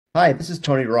Hi, this is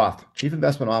Tony Roth, Chief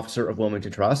Investment Officer of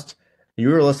Wilmington Trust, and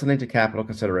you are listening to Capital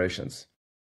Considerations.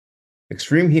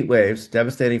 Extreme heat waves,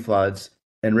 devastating floods,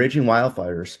 and raging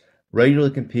wildfires regularly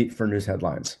compete for news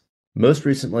headlines. Most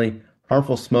recently,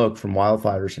 harmful smoke from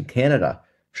wildfires in Canada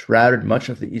shrouded much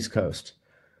of the East Coast,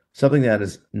 something that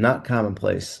is not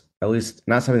commonplace, at least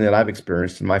not something that I've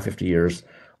experienced in my 50 years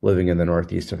living in the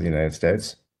Northeast of the United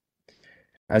States.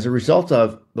 As a result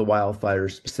of the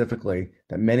wildfires specifically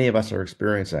that many of us are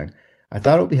experiencing, I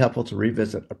thought it would be helpful to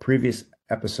revisit a previous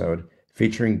episode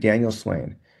featuring Daniel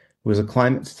Swain, who is a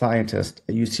climate scientist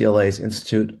at UCLA's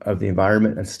Institute of the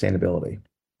Environment and Sustainability.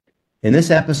 In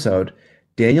this episode,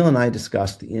 Daniel and I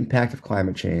discussed the impact of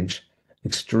climate change,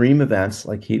 extreme events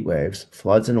like heat waves,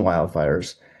 floods, and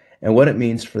wildfires, and what it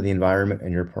means for the environment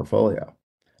and your portfolio.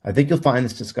 I think you'll find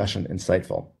this discussion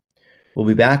insightful. We'll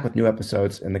be back with new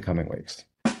episodes in the coming weeks.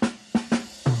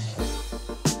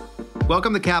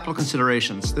 Welcome to Capital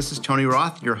Considerations. This is Tony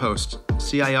Roth, your host,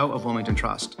 CIO of Wilmington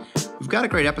Trust. We've got a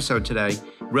great episode today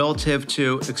relative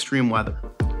to extreme weather.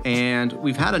 And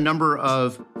we've had a number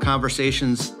of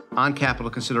conversations on capital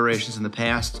considerations in the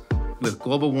past with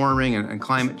global warming and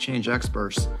climate change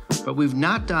experts, but we've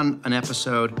not done an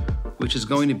episode which is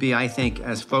going to be, I think,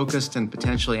 as focused and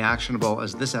potentially actionable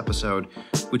as this episode,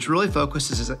 which really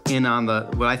focuses in on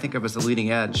what I think of as the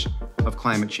leading edge of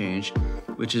climate change,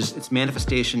 which is its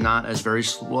manifestation not as very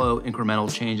slow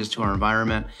incremental changes to our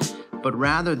environment, but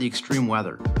rather the extreme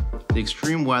weather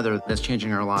that's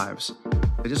changing our lives.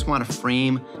 I just want to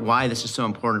frame why this is so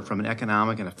important from an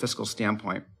economic and a fiscal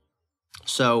standpoint.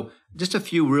 So just a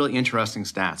few really interesting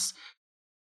stats.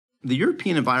 The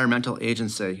European Environmental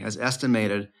Agency has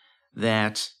estimated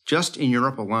that just in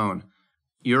Europe alone,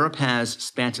 Europe has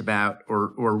spent about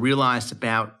or realized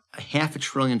about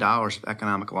 $500 billion of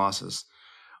economic losses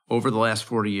over the last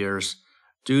 40 years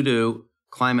due to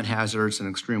climate hazards and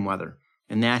extreme weather.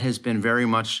 And that has been very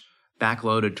much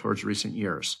backloaded towards recent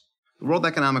years. The World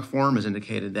Economic Forum has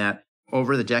indicated that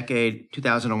over the decade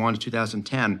 2001 to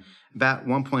 2010, about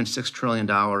 $1.6 trillion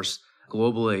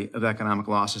globally of economic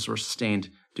losses were sustained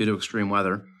due to extreme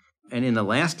weather. And in the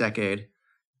last decade,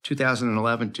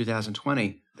 2011 to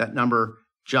 2020, that number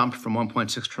jumped from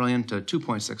 1.6 trillion to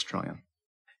 2.6 trillion.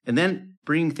 And then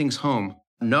bringing things home,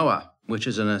 NOAA, which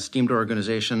is an esteemed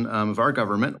organization of our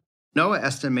government, NOAA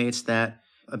estimates that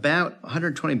about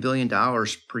 $120 billion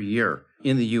per year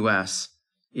in the U.S.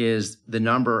 is the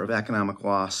number of economic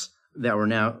loss that we're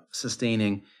now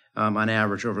sustaining on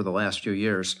average over the last few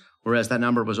years, whereas that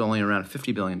number was only around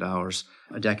 $50 billion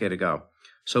a decade ago.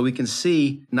 So we can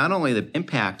see not only the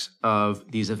impact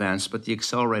of these events, but the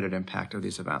accelerated impact of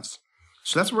these events.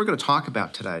 So that's what we're going to talk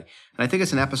about today. And I think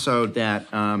it's an episode that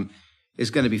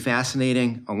is going to be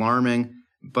fascinating, alarming,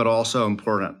 but also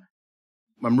important.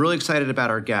 I'm really excited about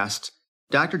our guest.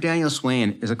 Dr. Daniel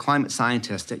Swain is a climate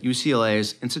scientist at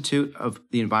UCLA's Institute of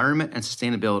the Environment and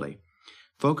Sustainability,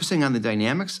 focusing on the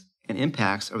dynamics and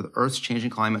impacts of the Earth's changing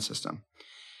climate system.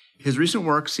 His recent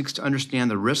work seeks to understand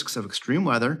the risks of extreme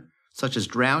weather, such as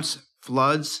droughts,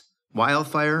 floods,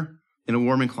 wildfire, and a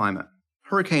warming climate.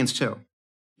 Hurricanes, too.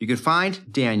 You can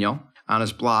find Daniel on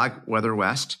his blog, Weather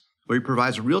West, where he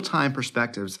provides real-time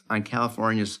perspectives on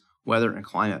California's weather and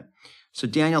climate. So,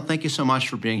 Daniel, thank you so much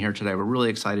for being here today. We're really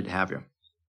excited to have you.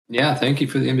 Yeah, thank you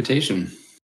for the invitation.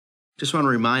 Just want to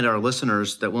remind our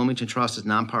listeners that Wilmington Trust is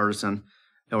nonpartisan,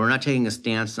 and we're not taking a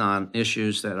stance on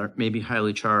issues that are maybe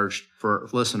highly charged for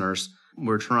listeners.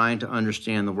 We're trying to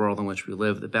understand the world in which we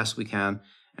live the best we can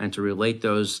and to relate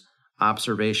those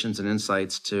observations and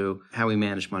insights to how we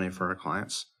manage money for our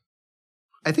clients.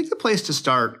 I think the place to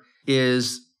start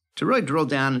is to really drill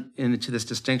down into this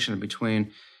distinction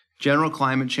between general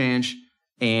climate change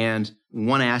and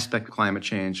one aspect of climate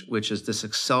change, which is this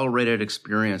accelerated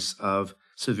experience of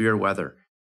severe weather.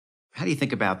 How do you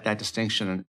think about that distinction,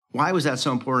 and why was that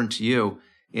so important to you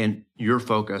in your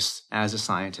focus as a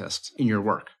scientist in your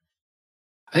work?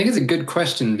 I think it's a good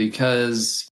question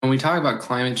because when we talk about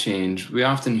climate change, we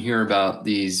often hear about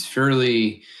these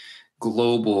fairly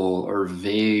global or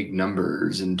vague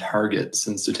numbers and targets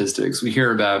and statistics. We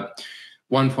hear about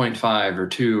 1.5 or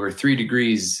 2 or 3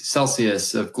 degrees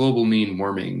Celsius of global mean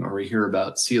warming, or we hear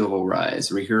about sea level rise,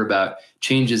 or we hear about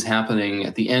changes happening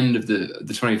at the end of the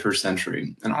 21st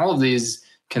century. And all of these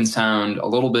can sound a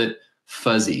little bit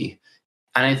fuzzy.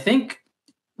 And I think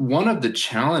one of the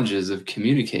challenges of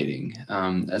communicating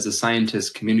as a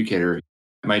scientist communicator,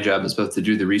 my job is both to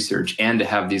do the research and to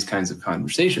have these kinds of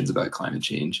conversations about climate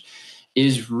change,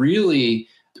 is really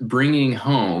bringing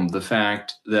home the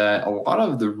fact that a lot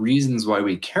of the reasons why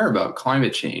we care about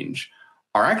climate change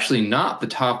are actually not the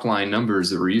top line numbers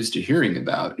that we're used to hearing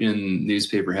about in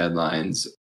newspaper headlines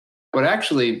What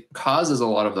actually causes a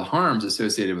lot of the harms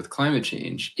associated with climate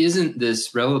change isn't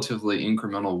this relatively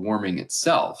incremental warming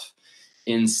itself.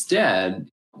 Instead,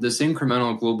 this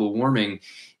incremental global warming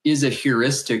is a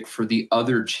heuristic for the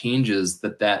other changes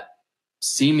that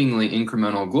seemingly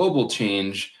incremental global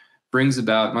change brings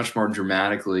about much more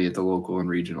dramatically at the local and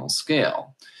regional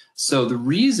scale. So the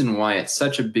reason why it's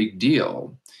such a big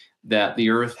deal that the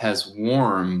Earth has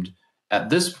warmed at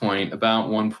this point about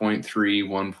 1.3,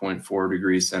 1.4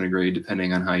 degrees centigrade,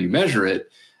 depending on how you measure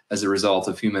it, as a result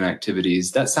of human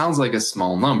activities, that sounds like a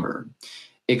small number,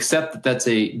 except that that's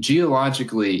a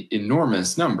geologically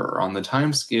enormous number. On the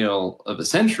timescale of a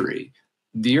century,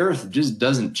 the Earth just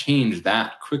doesn't change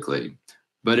that quickly.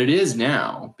 But it is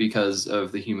now because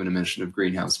of the human emission of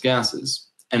greenhouse gases.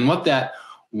 And what that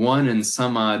 1 and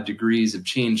some odd degrees of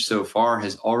change so far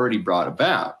has already brought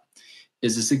about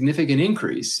is a significant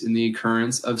increase in the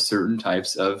occurrence of certain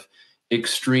types of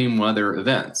extreme weather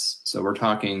events. So we're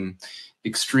talking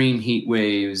extreme heat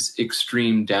waves,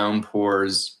 extreme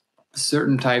downpours,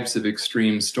 certain types of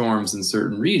extreme storms in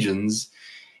certain regions.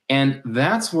 And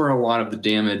that's where a lot of the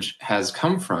damage has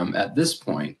come from at this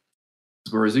point.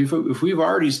 Whereas if we've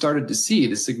already started to see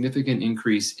the significant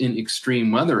increase in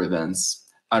extreme weather events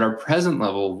at our present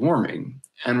level of warming,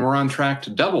 and we're on track to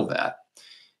double that,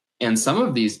 and some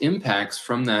of these impacts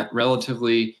from that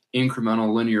relatively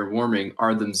incremental linear warming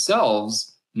are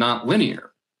themselves not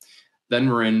linear, then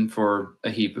we're in for a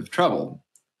heap of trouble.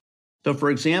 So, for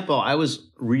example, I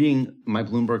was reading my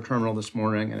Bloomberg terminal this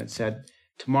morning, and it said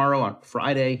tomorrow on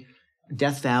Friday,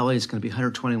 Death Valley is going to be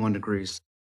 121 degrees.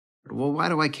 Well, why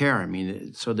do I care? I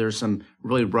mean, so there's some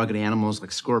really rugged animals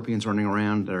like scorpions running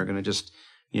around that are going to just,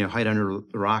 hide under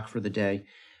the rock for the day.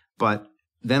 But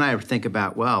then I think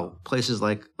about, well, places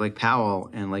like Powell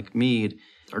and like Meade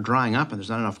are drying up and there's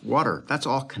not enough water. That's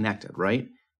all connected, right?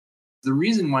 The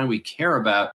reason why we care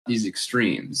about these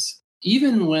extremes,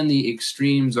 even when the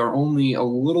extremes are only a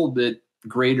little bit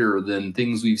greater than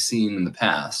things we've seen in the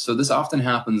past. So this often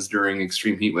happens during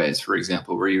extreme heat waves, for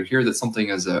example, where you hear that something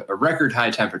is a record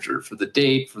high temperature for the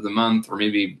date, for the month, or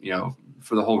maybe,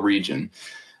 for the whole region.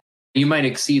 You might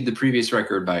exceed the previous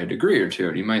record by a degree or two.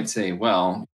 And you might say,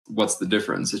 well, what's the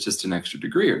difference? It's just an extra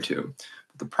degree or two.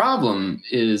 But the problem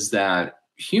is that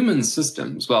human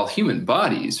systems, human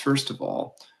bodies, first of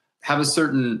all, have a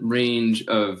certain range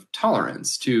of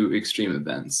tolerance to extreme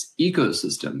events.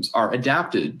 Ecosystems are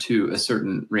adapted to a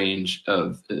certain range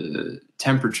of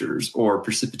temperatures or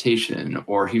precipitation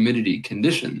or humidity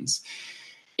conditions.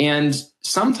 And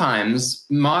sometimes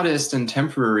modest and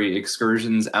temporary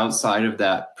excursions outside of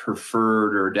that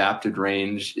preferred or adapted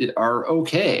range are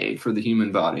okay for the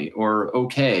human body or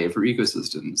okay for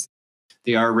ecosystems.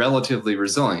 They are relatively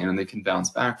resilient and they can bounce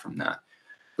back from that.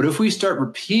 But if we start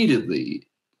repeatedly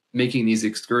making these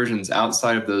excursions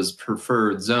outside of those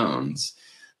preferred zones,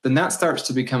 then that starts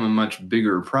to become a much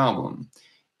bigger problem.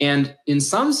 And in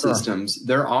some systems,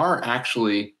 there are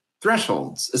actually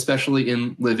thresholds, especially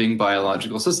in living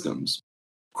biological systems.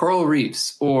 Coral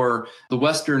reefs or the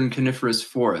western coniferous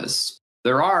forests,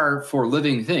 there are, for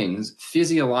living things,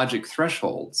 physiologic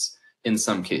thresholds in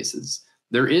some cases.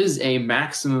 There is a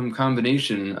maximum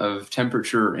combination of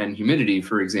temperature and humidity,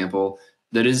 for example,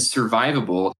 that is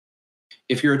survivable.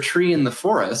 If you're a tree in the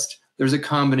forest, there's a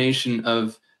combination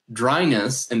of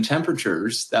dryness and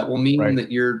temperatures that will mean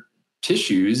that your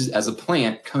tissues as a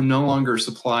plant can no longer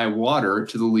supply water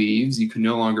to the leaves. You can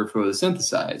no longer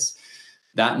photosynthesize.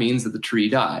 That means that the tree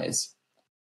dies.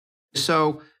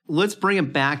 So let's bring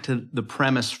it back to the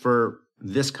premise for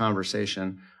this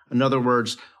conversation. In other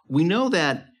words, we know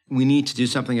that we need to do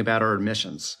something about our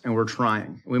emissions, and we're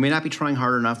trying. We may not be trying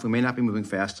hard enough. We may not be moving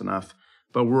fast enough.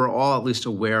 But we're all at least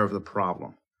aware of the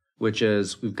problem, which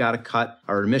is we've got to cut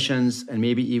our emissions and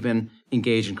maybe even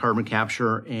engage in carbon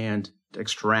capture and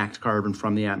extract carbon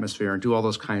from the atmosphere and do all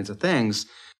those kinds of things.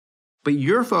 But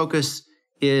your focus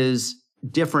is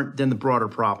different than the broader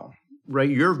problem, right?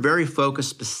 You're very focused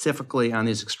specifically on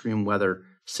these extreme weather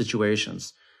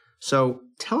situations. So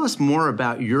tell us more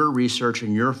about your research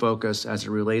and your focus as it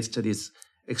relates to these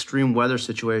extreme weather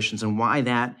situations and why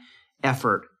that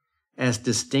effort, as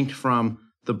distinct from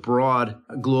the broad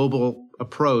global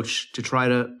approach to try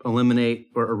to eliminate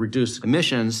or reduce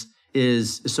emissions,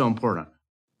 is so important.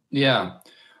 Yeah.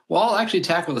 Well, I'll actually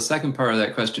tackle the second part of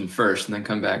that question first and then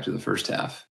come back to the first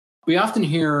half. We often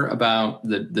hear about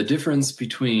the difference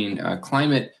between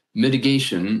climate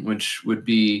mitigation, which would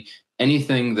be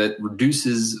anything that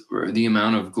reduces the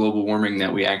amount of global warming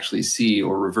that we actually see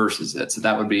or reverses it. So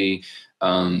that would be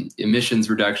emissions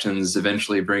reductions,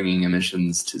 eventually bringing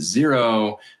emissions to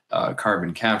zero,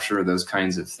 carbon capture, those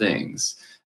kinds of things.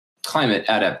 Climate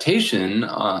adaptation,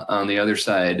 on the other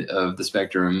side of the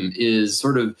spectrum, is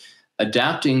sort of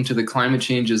adapting to the climate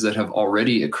changes that have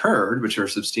already occurred, which are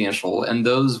substantial, and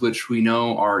those which we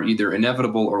know are either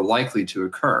inevitable or likely to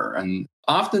occur. And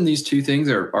often these two things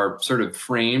are sort of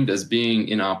framed as being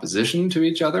in opposition to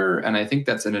each other. And I think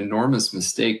that's an enormous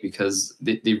mistake, because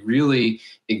they really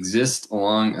exist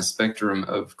along a spectrum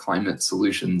of climate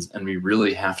solutions, and we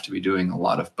really have to be doing a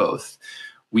lot of both.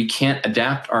 We can't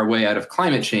adapt our way out of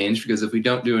climate change, because if we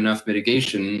don't do enough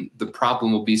mitigation, the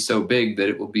problem will be so big that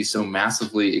it will be so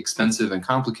massively expensive and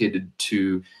complicated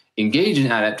to engage in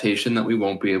adaptation that we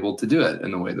won't be able to do it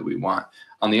in the way that we want.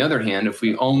 On the other hand, if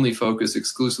we only focus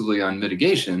exclusively on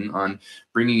mitigation, on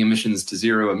bringing emissions to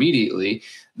zero immediately,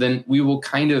 then we will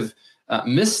kind of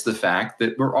miss the fact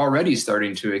that we're already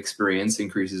starting to experience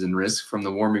increases in risk from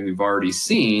the warming we've already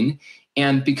seen.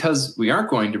 And because we aren't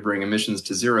going to bring emissions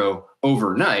to zero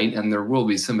overnight, and there will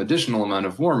be some additional amount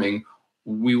of warming,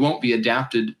 we won't be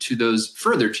adapted to those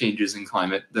further changes in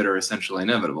climate that are essentially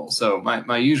inevitable. So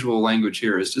my usual language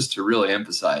here is just to really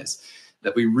emphasize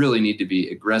that we really need to be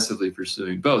aggressively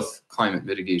pursuing both climate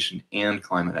mitigation and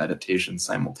climate adaptation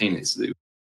simultaneously.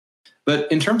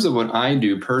 But in terms of what I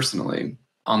do personally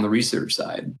on the research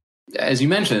side, as you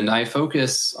mentioned, I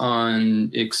focus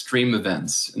on extreme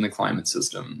events in the climate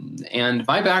system. And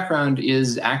my background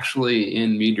is actually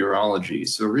in meteorology.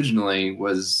 So originally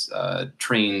was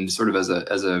trained sort of as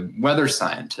a weather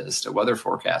scientist, a weather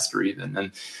forecaster even.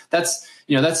 And that's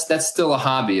still a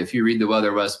hobby. If you read the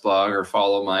Weather West blog or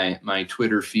follow my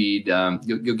Twitter feed,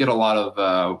 you'll get a lot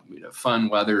of fun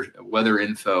weather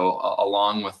info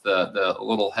along with the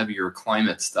little heavier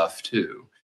climate stuff too.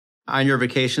 On your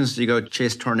vacations, do you go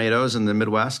chase tornadoes in the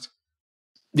Midwest?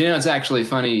 It's actually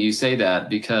funny you say that,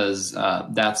 because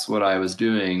that's what I was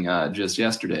doing just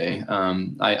yesterday.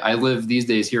 I live these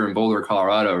days here in Boulder,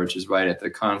 Colorado, which is right at the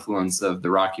confluence of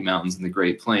the Rocky Mountains and the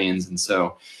Great Plains. And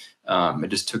so I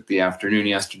just took the afternoon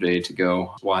yesterday to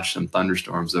go watch some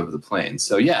thunderstorms over the plains.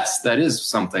 So yes, that is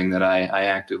something that I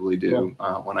actively do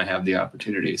when I have the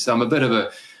opportunity. So I'm a bit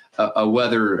of a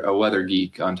weather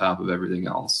geek on top of everything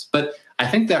else. But I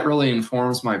think that really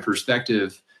informs my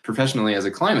perspective professionally as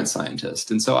a climate scientist.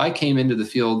 And so I came into the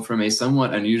field from a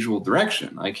somewhat unusual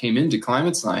direction. I came into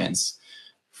climate science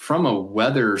from a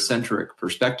weather-centric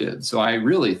perspective. So I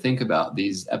really think about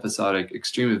these episodic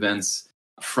extreme events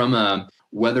from a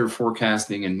weather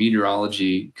forecasting and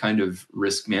meteorology kind of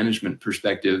risk management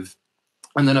perspective,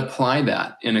 and then apply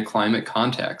that in a climate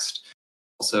context.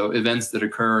 So events that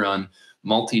occur on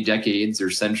multi-decades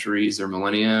or centuries or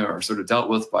millennia are sort of dealt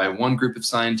with by one group of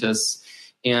scientists,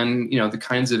 and the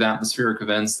kinds of atmospheric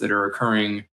events that are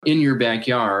occurring in your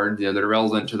backyard that are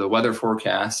relevant to the weather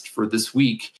forecast for this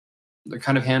week, they're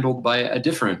kind of handled by a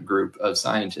different group of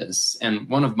scientists. And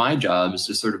one of my jobs is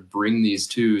to sort of bring these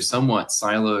two somewhat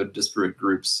siloed, disparate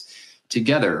groups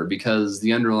together, because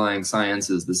the underlying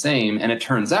science is the same. And it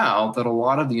turns out that a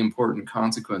lot of the important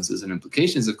consequences and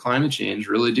implications of climate change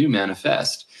really do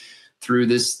manifest through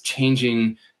this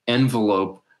changing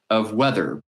envelope of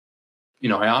weather.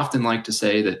 I often like to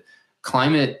say that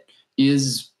climate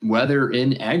is weather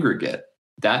in aggregate.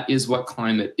 That is what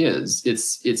climate is.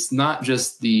 It's not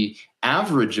just the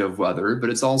average of weather,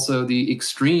 but it's also the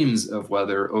extremes of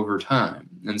weather over time.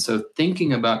 And so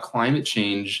thinking about climate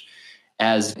change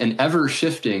as an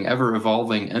ever-shifting,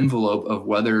 ever-evolving envelope of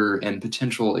weather and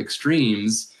potential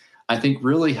extremes, I think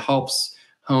really helps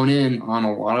hone in on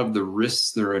a lot of the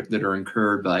risks that are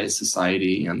incurred by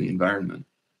society and the environment.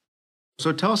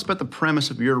 So tell us about the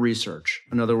premise of your research.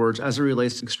 In other words, as it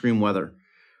relates to extreme weather,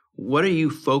 what are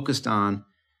you focused on,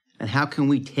 and how can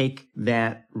we take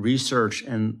that research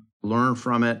and learn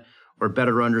from it, or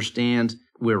better understand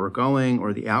where we're going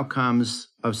or the outcomes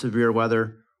of severe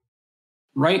weather?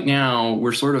 Right now,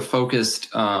 we're sort of focused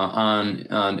on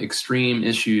extreme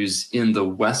issues in the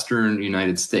Western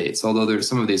United States, although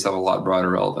some of these have a lot broader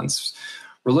relevance.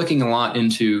 We're looking a lot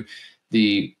into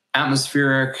the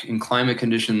atmospheric and climate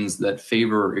conditions that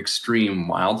favor extreme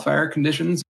wildfire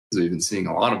conditions. We've been seeing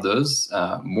a lot of those,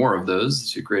 more of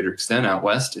those to a greater extent out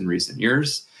west in recent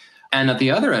years. And at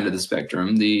the other end of the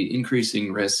spectrum, the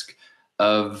increasing risk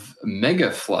of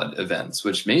mega flood events,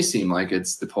 which may seem like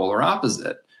it's the polar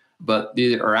opposite, but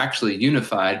they are actually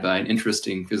unified by an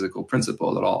interesting physical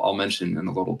principle that I'll mention in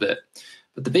a little bit.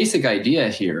 But the basic idea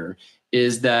here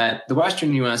is that the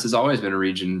Western U.S. has always been a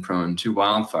region prone to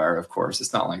wildfire, of course.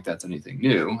 It's not like that's anything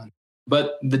new.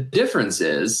 But the difference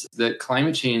is that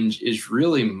climate change is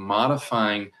really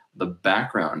modifying the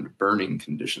background burning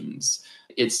conditions.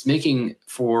 It's making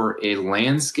for a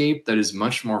landscape that is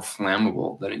much more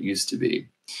flammable than it used to be.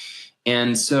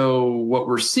 And so what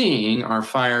we're seeing are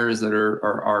fires that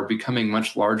are becoming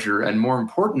much larger, and more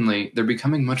importantly, they're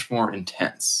becoming much more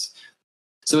intense.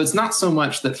 So it's not so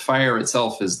much that fire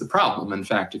itself is the problem. In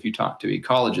fact, if you talk to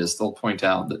ecologists, they'll point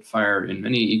out that fire in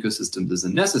many ecosystems is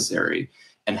a necessary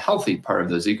and healthy part of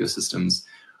those ecosystems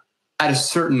at a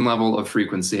certain level of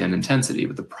frequency and intensity.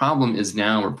 But the problem is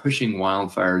now we're pushing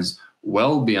wildfires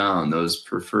well beyond those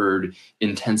preferred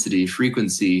intensity,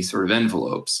 frequency sort of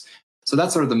envelopes. So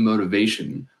that's sort of the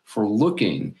motivation for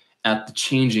looking at the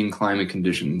changing climate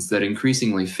conditions that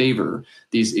increasingly favor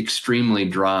these extremely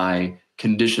dry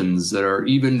conditions that are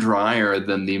even drier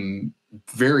than the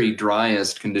very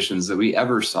driest conditions that we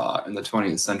ever saw in the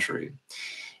 20th century.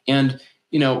 And,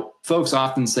 folks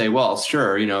often say, well,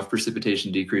 sure, if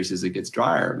precipitation decreases, it gets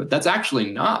drier, but that's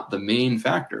actually not the main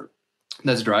factor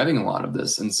that's driving a lot of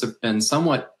this. And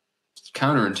somewhat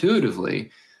counterintuitively,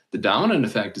 the dominant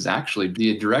effect is actually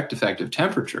the direct effect of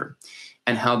temperature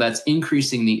and how that's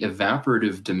increasing the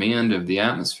evaporative demand of the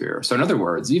atmosphere. So in other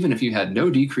words, even if you had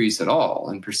no decrease at all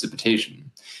in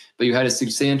precipitation, but you had a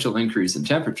substantial increase in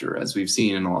temperature, as we've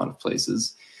seen in a lot of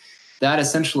places, that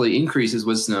essentially increases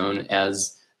what's known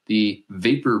as the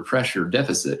vapor pressure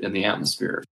deficit in the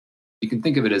atmosphere. You can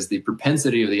think of it as the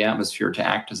propensity of the atmosphere to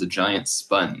act as a giant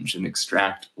sponge and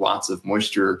extract lots of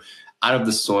moisture out of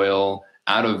the soil,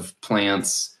 out of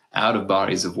plants, out of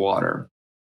bodies of water.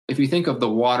 If you think of the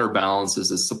water balance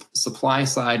as a supply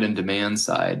side and demand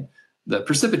side, the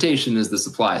precipitation is the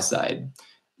supply side.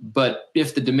 But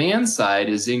if the demand side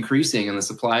is increasing and the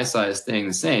supply side is staying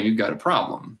the same, you've got a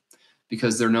problem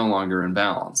because they're no longer in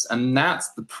balance. And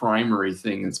that's the primary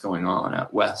thing that's going on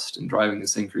out west and driving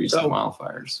this increase in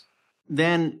wildfires.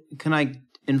 Then can I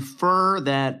infer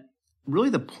that really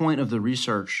the point of the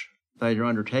research that you're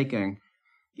undertaking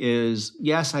is,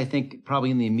 yes, I think probably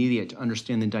in the immediate to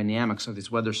understand the dynamics of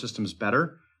these weather systems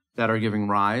better that are giving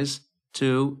rise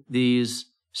to these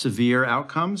severe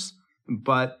outcomes,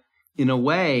 but in a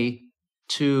way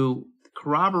to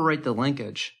corroborate the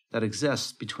linkage that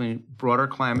exists between broader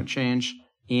climate change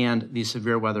and these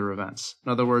severe weather events.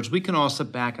 In other words, we can all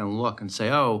sit back and look and say,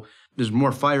 oh, there's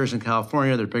more fires in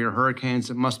California, there are bigger hurricanes.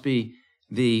 It must be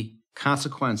the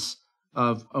consequence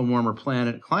of a warmer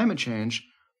planet, climate change.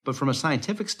 But from a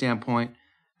scientific standpoint,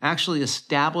 actually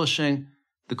establishing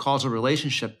the causal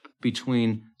relationship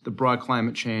between the broad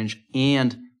climate change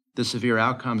and the severe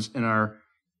outcomes in our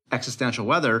existential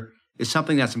weather is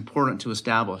something that's important to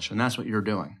establish. And that's what you're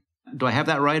doing. Do I have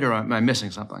that right, or am I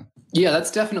missing something? Yeah,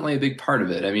 that's definitely a big part of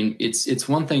it. I mean, it's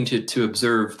one thing to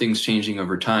observe things changing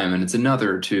over time, and it's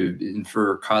another to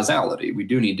infer causality. We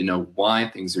do need to know why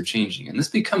things are changing. And this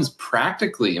becomes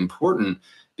practically important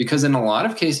because in a lot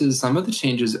of cases, some of the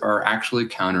changes are actually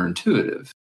counterintuitive.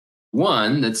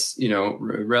 One that's,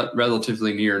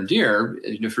 relatively near and dear,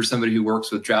 for somebody who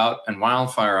works with drought and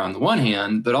wildfire on the one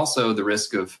hand, but also the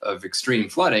risk of extreme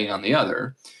flooding on the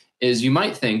other, is you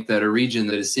might think that a region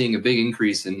that is seeing a big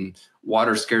increase in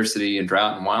water scarcity and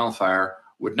drought and wildfire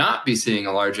would not be seeing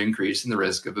a large increase in the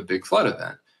risk of a big flood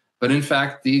event. But in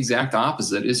fact, the exact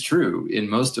opposite is true in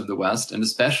most of the West, and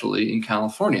especially in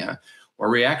California, where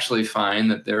we actually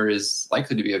find that there is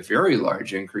likely to be a very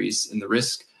large increase in the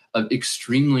risk of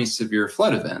extremely severe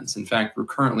flood events. In fact, we're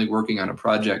currently working on a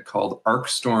project called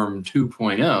ArcStorm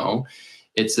 2.0.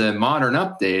 It's a modern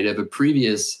update of a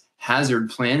previous hazard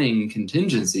planning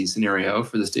contingency scenario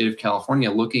for the state of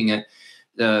California, looking at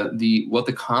what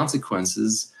the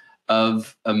consequences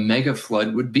of a mega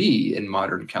flood would be in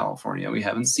modern California. We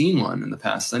haven't seen one in the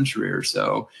past century or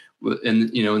so.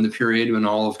 In the period when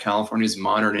all of California's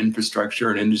modern infrastructure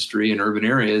and industry and urban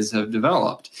areas have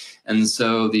developed. And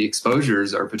so the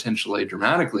exposures are potentially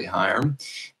dramatically higher,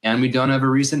 and we don't have a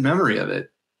recent memory of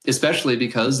it, especially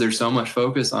because there's so much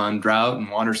focus on drought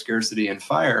and water scarcity and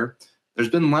fire. There's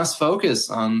been less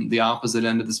focus on the opposite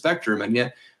end of the spectrum, and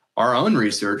yet our own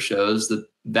research shows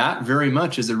that very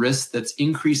much is a risk that's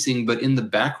increasing, but in the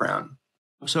background.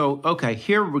 So, okay,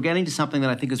 here we're getting to something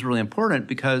that I think is really important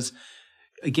because,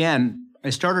 again, I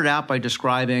started out by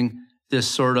describing this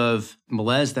sort of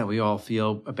malaise that we all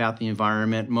feel about the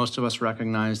environment. Most of us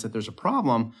recognize that there's a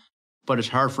problem, but it's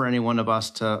hard for any one of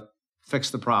us to fix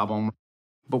the problem.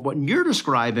 But what you're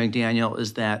describing, Daniel,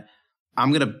 is that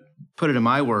I'm going to put it in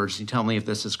my words, you tell me if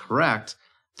this is correct.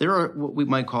 There are what we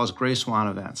might call as gray swan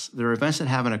events. There are events that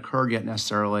haven't occurred yet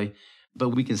necessarily, but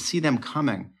we can see them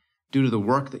coming due to the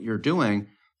work that you're doing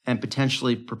and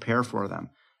potentially prepare for them.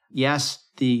 Yes,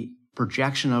 the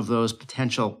projection of those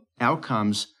potential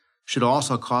outcomes should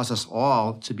also cause us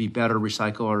all to be better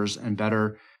recyclers and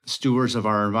better stewards of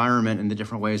our environment in the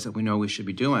different ways that we know we should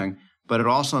be doing. But it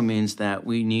also means that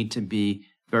we need to be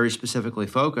very specifically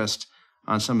focused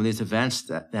on some of these events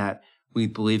that we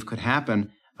believe could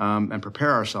happen and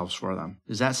prepare ourselves for them.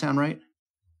 Does that sound right?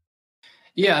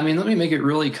 Yeah, I mean, let me make it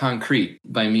really concrete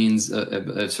by means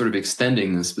of sort of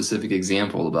extending the specific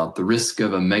example about the risk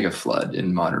of a mega flood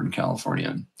in modern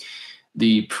California.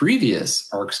 The previous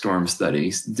arc storm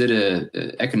studies did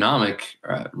an economic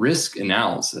risk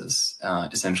analysis,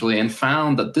 essentially, and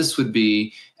found that this would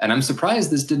be, and I'm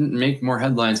surprised this didn't make more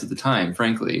headlines at the time,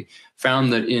 frankly,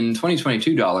 found that in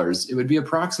 2022 dollars, it would be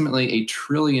approximately $1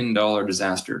 trillion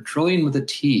disaster, trillion with a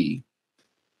T,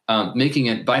 making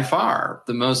it by far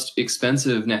the most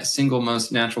expensive, single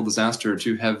most natural disaster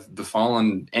to have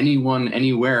befallen anyone,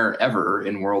 anywhere, ever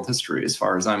in world history, as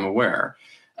far as I'm aware.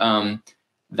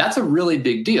 That's a really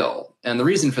big deal. And the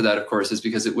reason for that, of course, is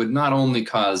because it would not only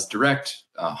cause direct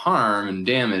harm and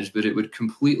damage, but it would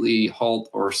completely halt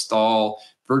or stall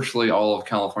virtually all of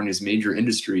California's major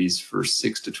industries for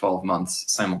 6 to 12 months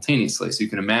simultaneously. So you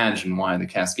can imagine why the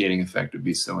cascading effect would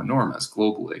be so enormous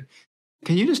globally.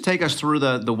 Can you just take us through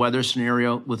the weather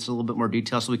scenario with a little bit more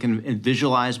detail so we can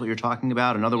visualize what you're talking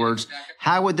about? In other words,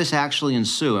 how would this actually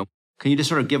ensue? Can you just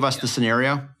sort of give us the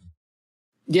scenario?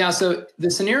 Yeah, so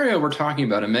the scenario we're talking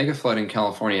about, a mega flood in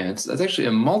California, it's actually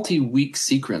a multi-week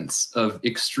sequence of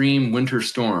extreme winter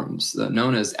storms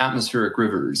known as atmospheric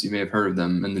rivers. You may have heard of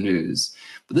them in the news.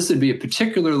 But this would be a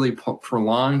particularly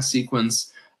prolonged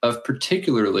sequence of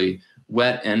particularly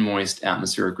wet and moist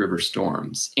atmospheric river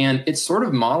storms. And it's sort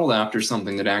of modeled after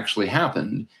something that actually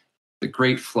happened, the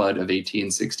Great Flood of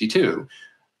 1862.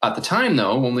 At the time,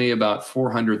 though, only about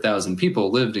 400,000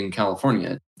 people lived in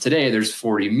California. Today, there's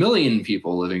 40 million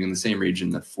people living in the same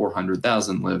region that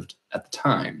 400,000 lived at the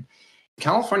time.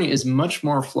 California is much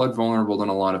more flood vulnerable than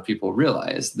a lot of people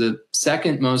realize. The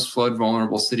second most flood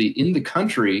vulnerable city in the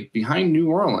country, behind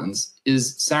New Orleans,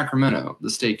 is Sacramento,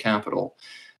 the state capital.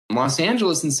 Los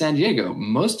Angeles and San Diego,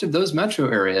 most of those metro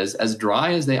areas, as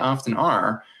dry as they often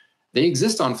are, they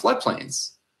exist on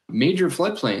floodplains. Major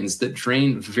floodplains that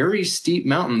drain very steep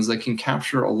mountains that can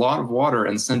capture a lot of water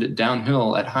and send it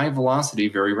downhill at high velocity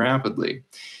very rapidly.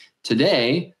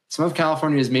 Today, some of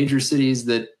California's major cities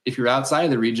that, if you're outside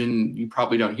of the region, you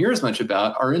probably don't hear as much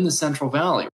about, are in the Central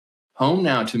Valley, home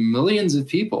now to millions of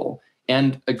people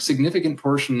and a significant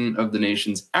portion of the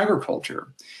nation's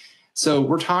agriculture. So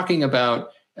we're talking about,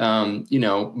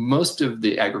 most of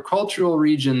the agricultural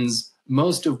regions,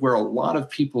 most of where a lot of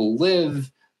people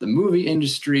live, the movie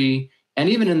industry, and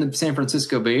even in the San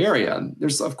Francisco Bay Area.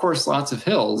 There's, of course, lots of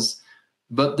hills,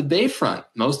 but the Bayfront,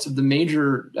 most of the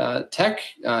major tech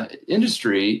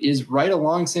industry is right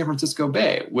along San Francisco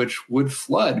Bay, which would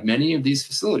flood many of these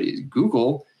facilities.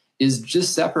 Google is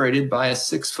just separated by a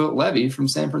 6-foot levee from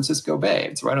San Francisco Bay.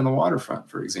 It's right on the waterfront,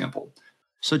 for example.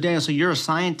 So Daniel, so you're a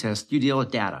scientist, you deal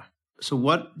with data. So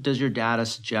what does your data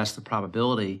suggest the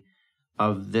probability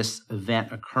of this event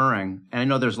occurring? And I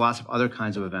know there's lots of other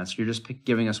kinds of events. You're just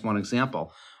giving us one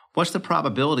example. What's the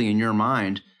probability in your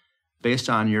mind, based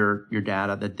on your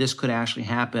data, that this could actually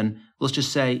happen, let's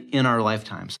just say, in our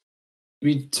lifetimes?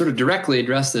 We sort of directly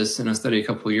addressed this in a study a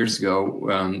couple of years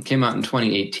ago, came out in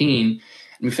 2018, and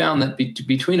we found that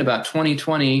between about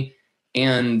 2020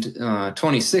 and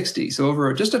 2060, so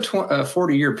over just a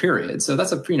 40-year period, so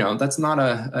that's that's not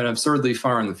an absurdly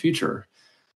far in the future,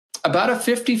 about a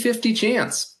 50-50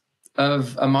 chance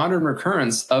of a modern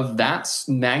recurrence of that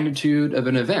magnitude of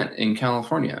an event in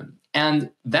California.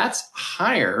 And that's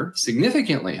higher,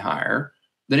 significantly higher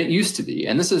than it used to be.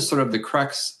 And this is sort of the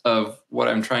crux of what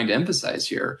I'm trying to emphasize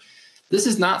here. This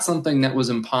is not something that was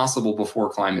impossible before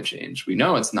climate change. We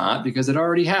know it's not because it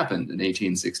already happened in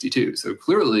 1862. So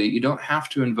clearly, you don't have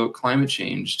to invoke climate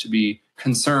change to be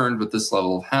concerned with this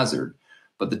level of hazard.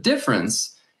 But the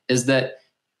difference is that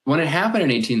when it happened in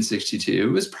 1862,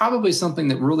 it was probably something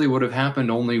that really would have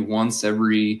happened only once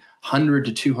every 100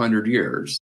 to 200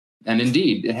 years. And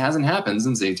indeed, it hasn't happened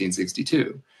since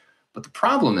 1862. But the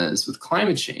problem is, with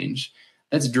climate change,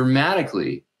 that's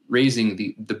dramatically raising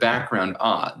the background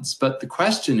odds. But the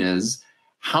question is,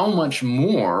 how much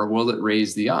more will it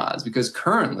raise the odds? Because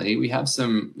currently, we have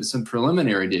some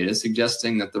preliminary data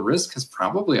suggesting that the risk has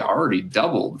probably already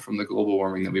doubled from the global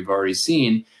warming that we've already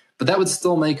seen, but that would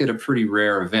still make it a pretty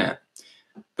rare event.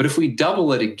 But if we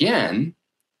double it again,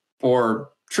 or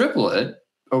triple it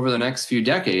over the next few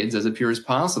decades, as appears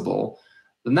possible,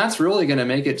 then that's really going to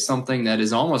make it something that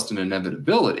is almost an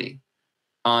inevitability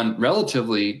on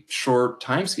relatively short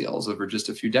timescales over just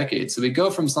a few decades. So we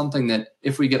go from something that,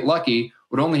 if we get lucky,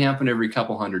 would only happen every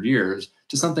couple hundred years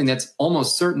to something that's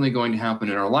almost certainly going to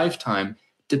happen in our lifetime,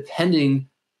 depending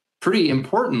pretty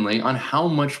importantly on how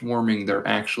much warming there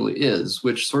actually is,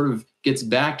 which sort of gets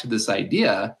back to this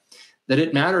idea that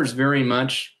it matters very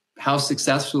much how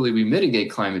successfully we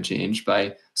mitigate climate change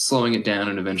by slowing it down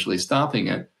and eventually stopping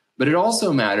it. But it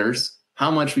also matters how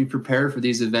much we prepare for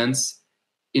these events,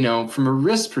 from a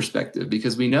risk perspective,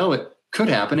 because we know it could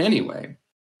happen anyway.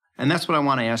 And that's what I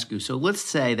want to ask you. So let's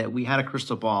say that we had a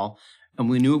crystal ball and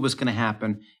we knew it was going to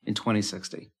happen in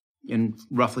 2060, in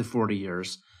roughly 40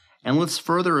 years. And let's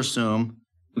further assume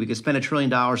we could spend $1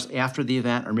 trillion after the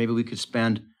event, or maybe we could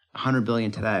spend $100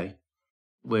 billion today,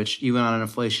 which even on an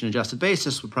inflation-adjusted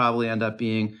basis would probably end up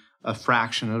being a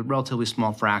relatively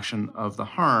small fraction of the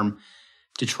harm,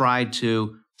 to try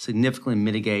to significantly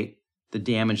mitigate the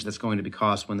damage that's going to be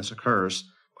caused when this occurs.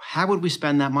 How would we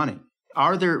spend that money?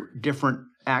 Are there different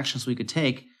actions we could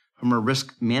take from a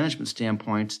risk management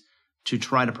standpoint to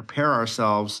try to prepare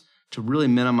ourselves to really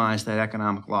minimize that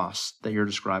economic loss that you're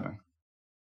describing?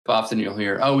 Often you'll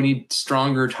hear, we need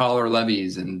stronger, taller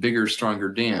levees and bigger, stronger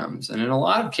dams. And in a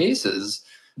lot of cases,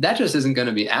 that just isn't going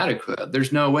to be adequate.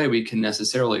 There's no way we can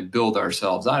necessarily build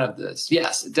ourselves out of this.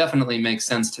 Yes, it definitely makes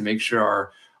sense to make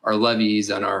sure our levees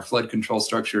and our flood control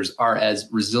structures are as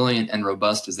resilient and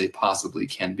robust as they possibly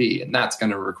can be. And that's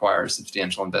going to require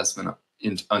substantial investment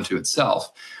unto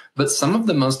itself. But some of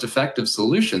the most effective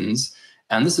solutions,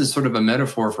 and this is sort of a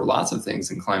metaphor for lots of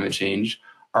things in climate change,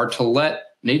 are to let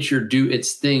nature do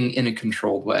its thing in a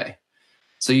controlled way.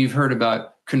 So you've heard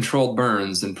about controlled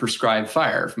burns and prescribed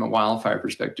fire from a wildfire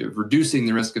perspective, reducing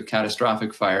the risk of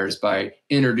catastrophic fires by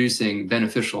introducing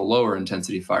beneficial lower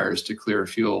intensity fires to clear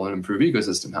fuel and improve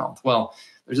ecosystem health. Well,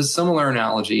 there's a similar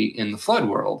analogy in the flood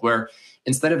world, where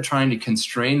instead of trying to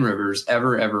constrain rivers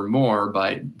ever more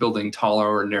by building taller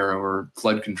or narrower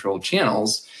flood control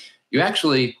channels, you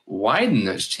actually widen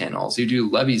those channels. You do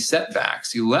levee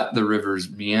setbacks. You let the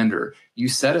rivers meander. You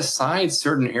set aside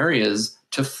certain areas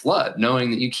to flood,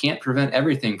 knowing that you can't prevent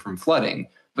everything from flooding,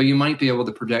 but you might be able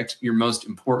to protect your most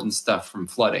important stuff from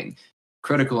flooding.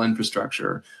 Critical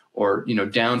infrastructure, or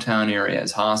downtown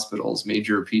areas, hospitals,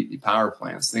 major power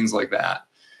plants, things like that.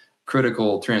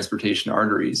 Critical transportation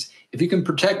arteries. If you can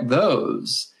protect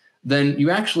those, then you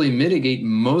actually mitigate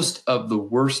most of the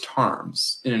worst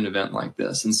harms in an event like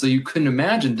this. And so you couldn't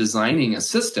imagine designing a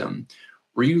system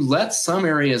where you let some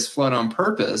areas flood on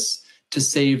purpose to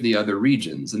save the other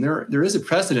regions. And there is a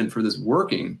precedent for this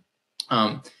working.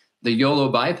 The YOLO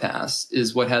bypass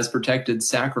is what has protected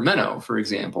Sacramento, for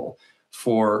example,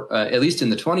 for at least in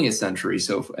the 20th century,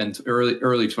 and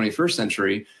early 21st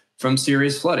century, from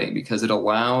serious flooding, because it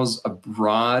allows a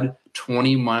broad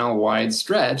 20-mile wide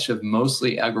stretch of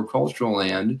mostly agricultural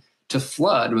land to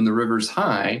flood when the river's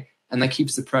high, and that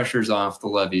keeps the pressures off the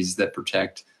levees that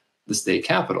protect the state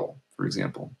capital, for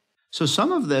example. So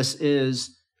some of this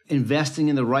is investing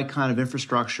in the right kind of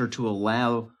infrastructure to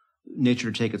allow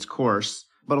nature to take its course.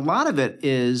 But a lot of it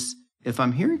is, if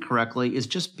I'm hearing correctly, is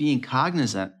just being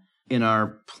cognizant in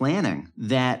our planning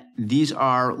that these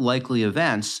are likely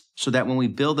events, so that when we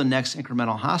build the next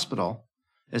incremental hospital,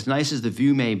 as nice as the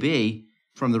view may be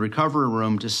from the recovery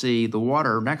room to see the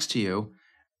water next to you,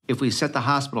 if we set the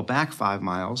hospital back 5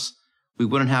 miles, we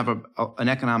wouldn't have an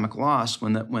economic loss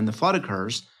when the flood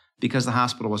occurs, because the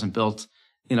hospital wasn't built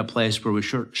in a place where we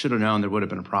should have known there would have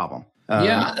been a problem.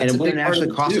 And it wouldn't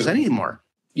actually cost us any more.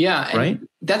 Yeah, right.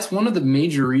 That's one of the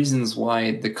major reasons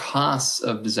why the costs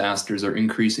of disasters are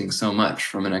increasing so much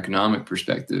from an economic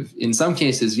perspective. In some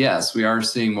cases, yes, we are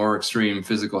seeing more extreme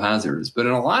physical hazards, but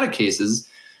in a lot of cases,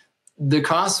 the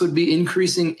costs would be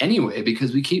increasing anyway,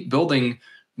 because we keep building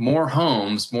more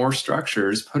homes, more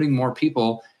structures, putting more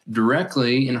people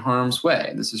directly in harm's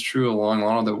way. This is true along a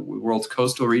lot of the world's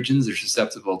coastal regions. They're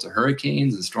susceptible to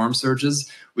hurricanes and storm surges.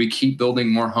 We keep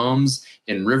building more homes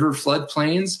in river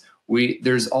floodplains.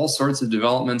 There's all sorts of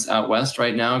developments out west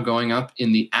right now going up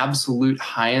in the absolute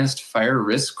highest fire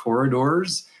risk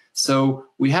corridors. So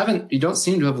you don't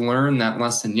seem to have learned that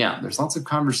lesson yet. There's lots of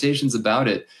conversations about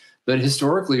it, but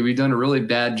historically we've done a really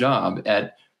bad job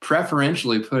at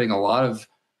preferentially putting a lot of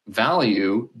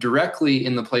value directly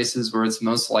in the places where it's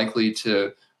most likely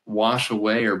to wash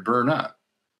away or burn up.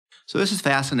 So this is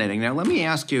fascinating. Now, let me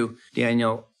ask you,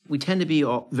 Daniel, we tend to be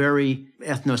very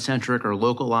ethnocentric or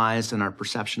localized in our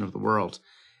perception of the world.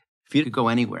 If you could go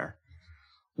anywhere,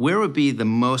 where would be the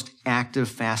most active,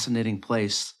 fascinating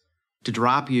place to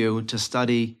drop you to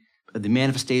study the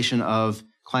manifestation of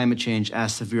climate change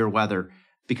as severe weather?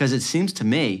 Because it seems to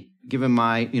me, given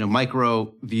my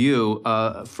micro view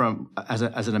from as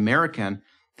an American,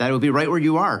 that it would be right where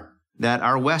you are. That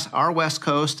our west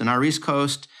coast and our east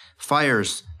coast,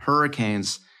 fires,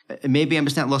 hurricanes. Maybe I'm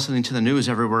just not listening to the news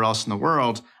everywhere else in the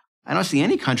world. I don't see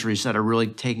any countries that are really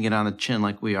taking it on the chin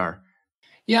like we are.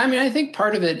 Yeah, I mean, I think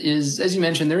part of it is, as you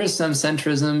mentioned, there is some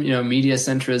centrism, media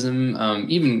centrism.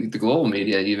 Even the global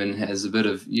media even has a bit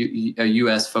of a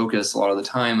U.S. focus a lot of the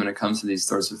time when it comes to these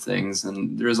sorts of things.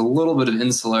 And there's a little bit of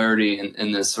insularity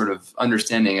in this sort of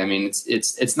understanding. I mean,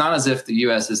 it's not as if the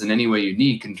U.S. is in any way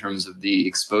unique in terms of the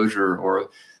exposure or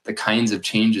the kinds of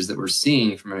changes that we're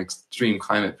seeing from an extreme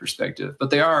climate perspective. But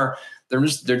they're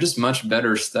just much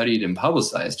better studied and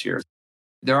publicized here.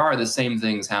 There are the same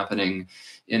things happening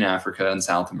in Africa and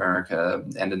South America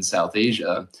and in South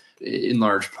Asia in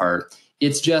large part.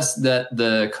 It's just that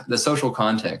the social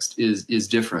context is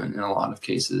different in a lot of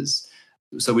cases.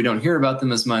 So we don't hear about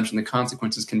them as much and the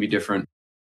consequences can be different.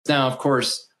 Now, of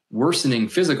course, worsening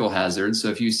physical hazards. So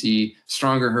if you see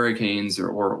stronger hurricanes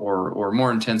or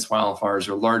more intense wildfires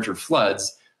or larger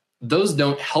floods, those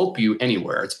don't help you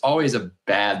anywhere. It's always a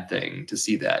bad thing to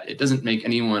see that. It doesn't make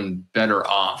anyone better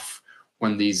off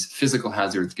when these physical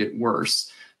hazards get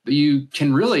worse. But you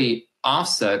can really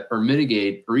offset or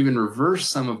mitigate or even reverse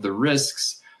some of the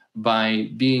risks by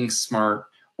being smart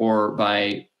or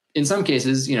by, in some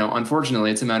cases, unfortunately,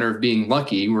 it's a matter of being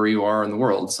lucky where you are in the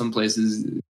world. Some places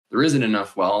there isn't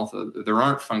enough wealth, there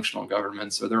aren't functional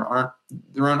governments, or there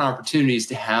aren't opportunities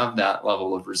to have that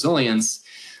level of resilience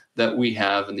that we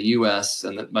have in the US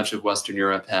and that much of Western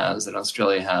Europe has and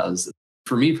Australia has.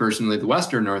 For me personally, the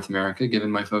Western North America,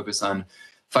 given my focus on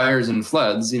fires and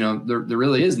floods, there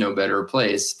really is no better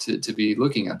place to be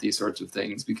looking at these sorts of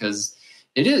things because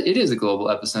it is a global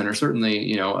epicenter,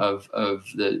 certainly, of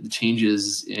the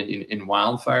changes in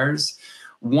wildfires.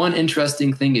 One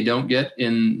interesting thing you don't get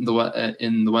in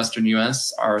the Western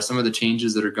U.S. are some of the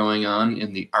changes that are going on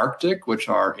in the Arctic, which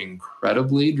are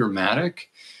incredibly dramatic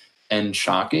and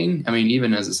shocking. I mean,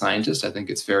 even as a scientist, I think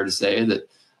it's fair to say that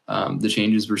the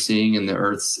changes we're seeing in the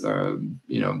Earth's, in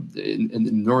the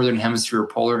northern hemisphere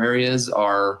polar areas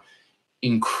are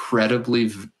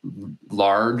incredibly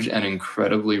large and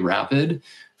incredibly rapid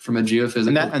from a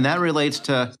geophysical. And that relates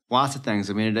to lots of things.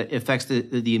 I mean, it affects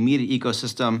the immediate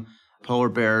ecosystem. Polar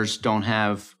bears don't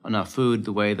have enough food,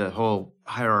 the way the whole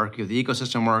hierarchy of the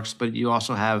ecosystem works. But you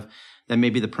also have that may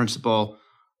be the principal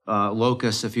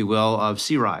locus, if you will, of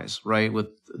sea rise, right? With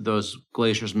those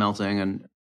glaciers melting. And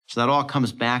so that all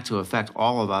comes back to affect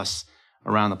all of us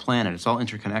around the planet. It's all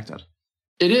interconnected.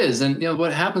 It is. And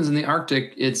what happens in the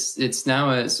Arctic, it's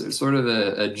now a sort of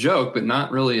a joke, but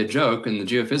not really a joke in the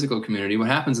geophysical community. What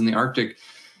happens in the Arctic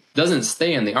doesn't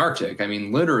stay in the Arctic. I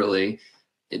mean, literally,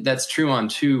 that's true on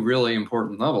two really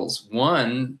important levels.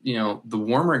 One, the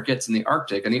warmer it gets in the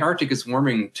Arctic, and the Arctic is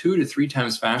warming 2 to 3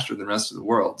 times faster than the rest of the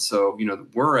world. So,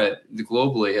 we're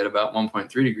globally at about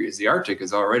 1.3 degrees. The Arctic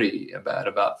is already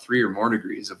about 3 or more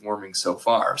degrees of warming so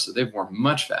far. So they've warmed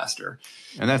much faster.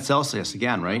 And that's Celsius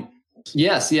again, right?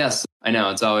 Yes. I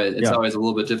know it's always a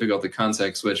little bit difficult to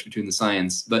context switch between the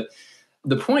science. But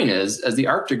the point is, as the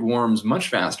Arctic warms much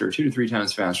faster, 2 to 3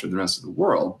 times faster than the rest of the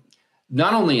world,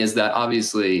 not only is that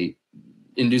obviously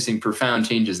inducing profound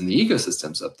changes in the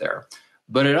ecosystems up there,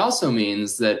 but it also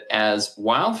means that as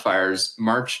wildfires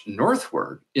march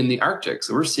northward in the Arctic,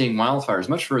 so we're seeing wildfires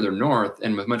much further north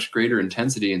and with much greater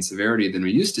intensity and severity than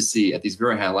we used to see at these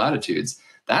very high latitudes,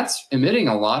 that's emitting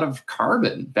a lot of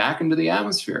carbon back into the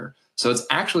atmosphere. So it's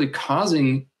actually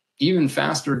causing even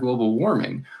faster global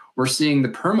warming. We're seeing the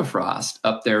permafrost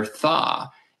up there thaw.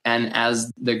 And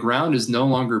as the ground is no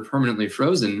longer permanently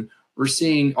frozen, we're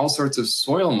seeing all sorts of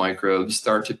soil microbes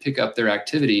start to pick up their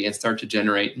activity and start to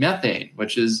generate methane,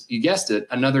 which is, you guessed it,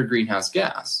 another greenhouse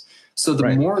gas. So the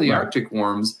more the Arctic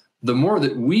warms, the more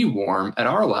that we warm at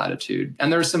our latitude.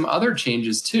 And there's some other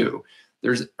changes too.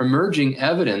 There's emerging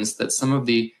evidence that some of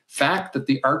the fact that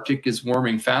the Arctic is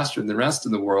warming faster than the rest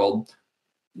of the world,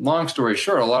 long story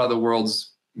short, a lot of the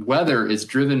world's weather is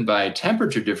driven by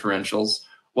temperature differentials.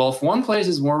 Well, if one place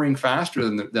is warming faster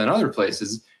than other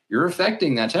places, you're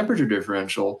affecting that temperature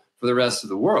differential for the rest of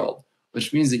the world,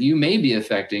 which means that you may be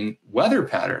affecting weather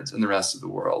patterns in the rest of the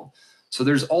world. So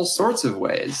there's all sorts of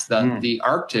ways that the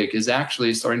Arctic is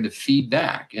actually starting to feed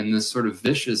back in this sort of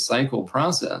vicious cycle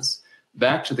process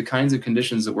back to the kinds of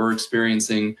conditions that we're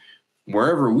experiencing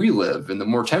wherever we live in the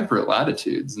more temperate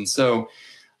latitudes. And so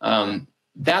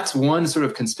that's one sort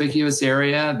of conspicuous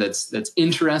area that's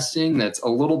interesting, that's a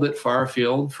little bit far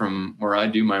afield from where I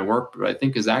do my work, but I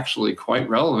think is actually quite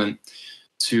relevant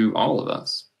to all of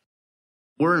us.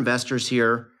 We're investors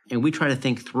here, and we try to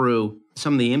think through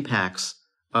some of the impacts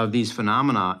of these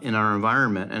phenomena in our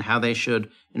environment and how they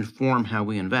should inform how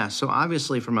we invest. So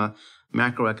obviously, from a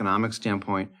macroeconomic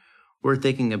standpoint, we're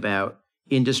thinking about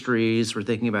industries. We're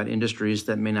thinking about industries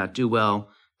that may not do well.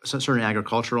 So certain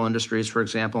agricultural industries, for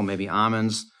example, maybe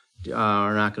almonds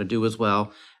are not going to do as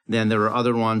well. Then there are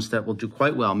other ones that will do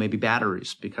quite well, maybe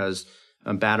batteries, because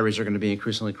batteries are going to be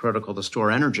increasingly critical to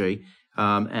store energy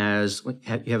as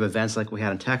you have events like we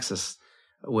had in Texas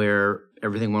where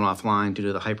everything went offline due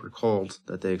to the hyper cold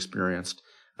that they experienced,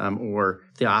 or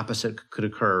the opposite could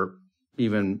occur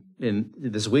even in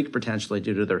this week potentially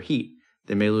due to their heat.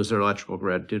 They may lose their electrical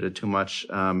grid due to too much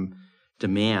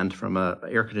demand from an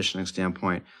air conditioning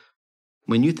standpoint.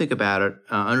 When you think about it,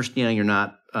 understanding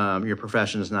your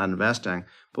profession is not investing,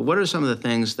 but what are some of the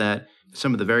things that,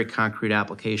 some of the very concrete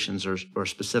applications or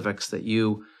specifics that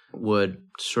you would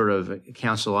sort of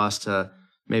counsel us to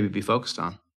maybe be focused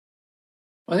on?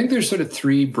 I think there's sort of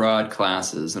three broad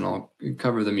classes, and I'll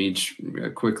cover them each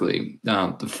quickly.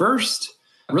 The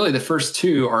first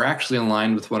two are actually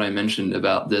aligned with what I mentioned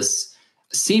about this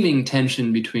seeming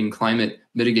tension between climate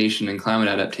mitigation and climate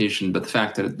adaptation, but the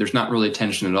fact that there's not really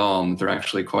tension at all, and they're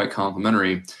actually quite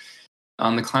complementary.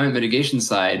 On the climate mitigation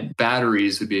side,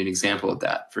 batteries would be an example of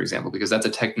that, for example, because that's a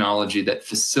technology that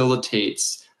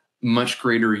facilitates much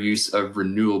greater use of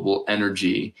renewable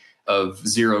energy, of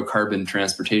zero carbon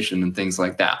transportation and things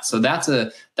like that. So that's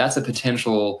a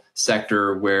potential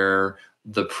sector where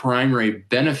the primary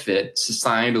benefit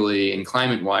societally and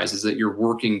climate-wise is that you're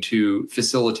working to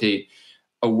facilitate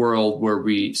a world where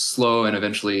we slow and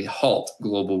eventually halt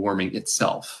global warming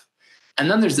itself. And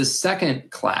then there's this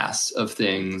second class of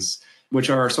things which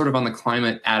are sort of on the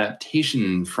climate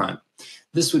adaptation front.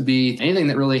 This would be anything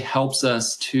that really helps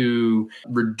us to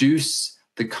reduce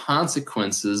the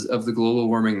consequences of the global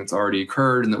warming that's already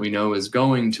occurred and that we know is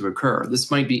going to occur. This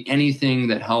might be anything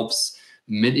that helps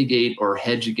mitigate or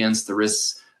hedge against the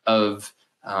risks of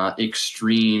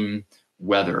extreme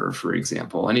weather, for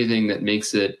example, anything that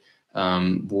makes it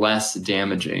less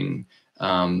damaging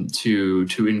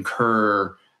to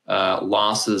incur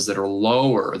losses that are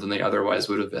lower than they otherwise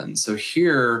would have been. So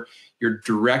here, you're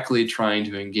directly trying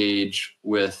to engage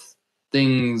with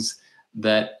things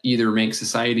that either make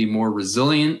society more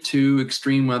resilient to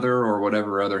extreme weather or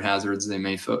whatever other hazards they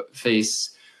may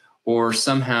face, or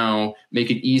somehow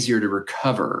make it easier to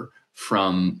recover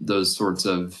from those sorts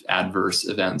of adverse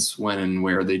events when and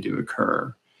where they do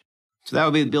occur. So that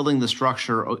would be building the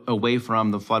structure away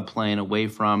from the floodplain, away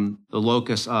from the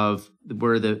locus of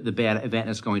where the bad event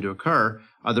is going to occur.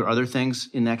 Are there other things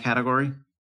in that category?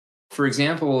 For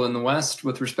example, in the West,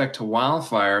 with respect to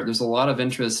wildfire, there's a lot of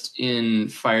interest in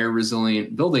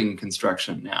fire-resilient building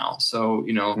construction now. So,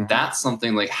 that's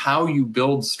something like how you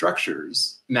build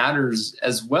structures matters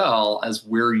as well as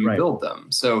where you build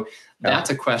them. So that's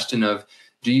a question of,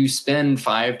 do you spend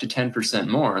 5 to 10%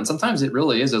 more? And sometimes it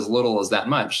really is as little as that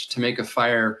much to make a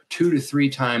fire 2 to 3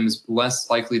 times less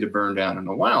likely to burn down in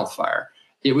a wildfire.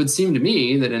 It would seem to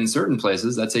me that in certain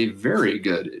places, that's a very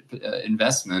good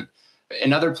investment.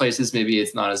 In other places, maybe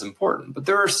it's not as important. But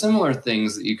there are similar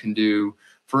things that you can do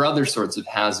for other sorts of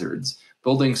hazards,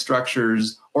 building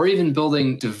structures, or even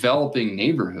developing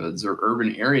neighborhoods or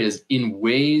urban areas in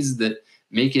ways that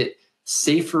make it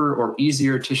safer or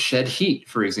easier to shed heat,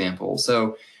 for example.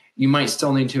 So you might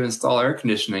still need to install air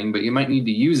conditioning, but you might need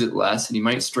to use it less, and you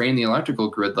might strain the electrical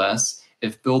grid less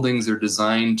if buildings are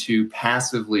designed to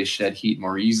passively shed heat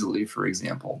more easily, for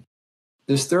example.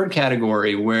 This third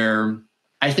category, where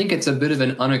I think it's a bit of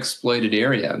an unexploited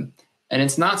area, and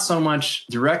it's not so much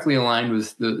directly aligned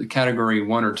with the category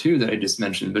 1 or 2 that I just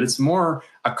mentioned, but it's more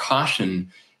a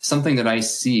caution, something that I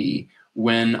see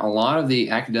when a lot of the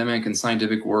academic and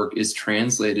scientific work is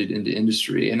translated into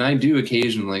industry. And I do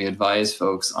occasionally advise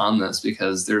folks on this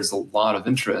because there's a lot of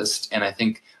interest, and I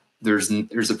think there's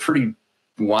a pretty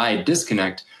wide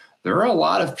disconnect. There are a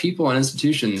lot of people and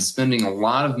institutions spending a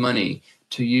lot of money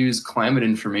to use climate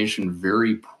information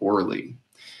very poorly.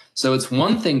 So it's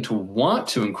one thing to want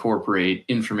to incorporate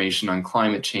information on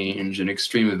climate change and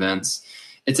extreme events.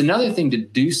 It's another thing to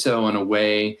do so in a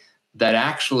way that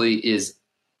actually is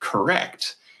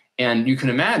correct. And you can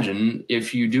imagine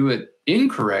if you do it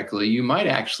incorrectly, you might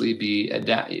actually be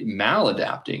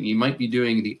maladapting. You might be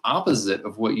doing the opposite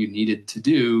of what you needed to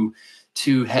do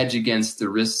to hedge against the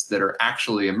risks that are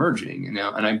actually emerging.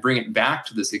 And I bring it back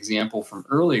to this example from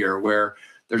earlier where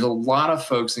there's a lot of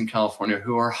folks in California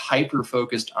who are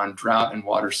hyper-focused on drought and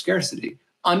water scarcity,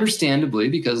 understandably,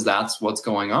 because that's what's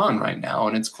going on right now,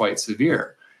 and it's quite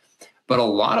severe. But a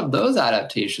lot of those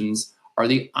adaptations are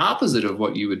the opposite of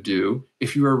what you would do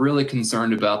if you were really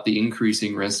concerned about the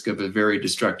increasing risk of a very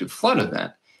destructive flood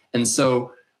event. And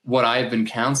so what I've been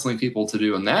counseling people to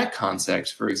do in that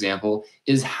context, for example,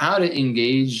 is how to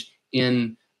engage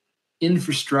in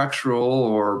infrastructural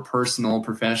or personal,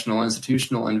 professional,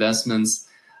 institutional investments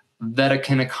that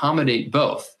can accommodate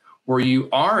both, where you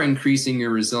are increasing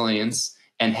your resilience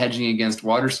and hedging against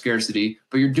water scarcity,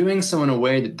 but you're doing so in a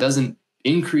way that doesn't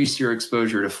increase your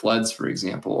exposure to floods, for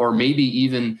example, or maybe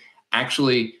even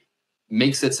actually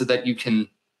makes it so that you can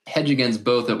hedge against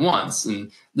both at once.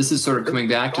 And this is sort of coming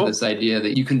back to this idea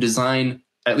that you can design,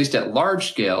 at least at large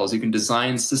scales, you can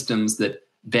design systems that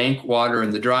bank water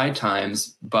in the dry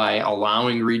times by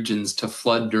allowing regions to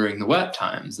flood during the wet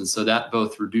times. And so that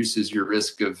both reduces your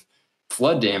risk of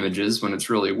flood damages when it's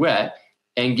really wet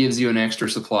and gives you an extra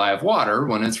supply of water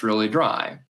when it's really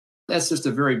dry. That's just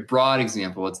a very broad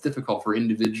example. It's difficult for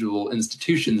individual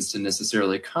institutions to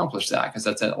necessarily accomplish that because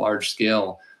that's at large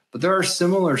scale. But there are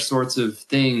similar sorts of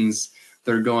things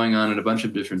that are going on in a bunch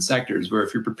of different sectors where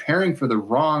if you're preparing for the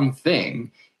wrong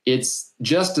thing, it's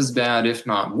just as bad, if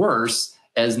not worse,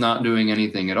 as not doing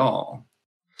anything at all.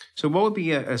 So what would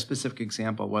be a specific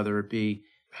example, whether it be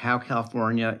how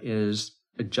California is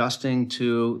adjusting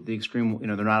to the extreme,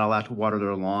 they're not allowed to water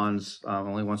their lawns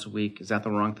only once a week. Is that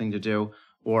the wrong thing to do?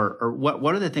 Or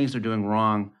what are the things they're doing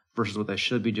wrong versus what they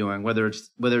should be doing, whether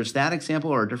it's that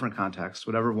example or a different context,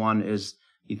 whatever one is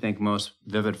you think most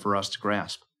vivid for us to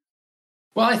grasp?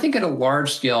 Well, I think at a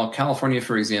large scale, California,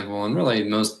 for example, and really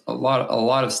a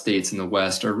lot of states in the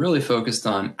West are really focused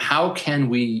on how can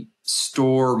we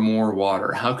store more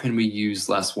water? How can we use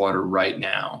less water right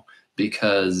now?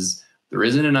 Because there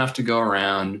isn't enough to go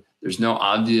around. There's no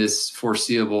obvious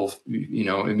foreseeable,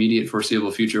 immediate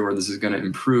foreseeable future where this is going to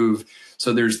improve.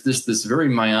 So there's this very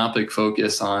myopic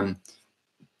focus on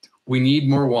we need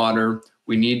more water.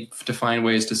 We need to find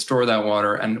ways to store that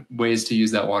water and ways to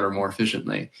use that water more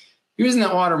efficiently. Using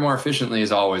that water more efficiently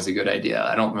is always a good idea.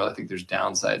 I don't really think there's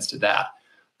downsides to that.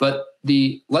 But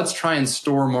let's try and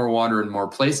store more water in more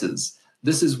places.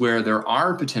 This is where there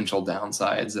are potential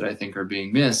downsides that I think are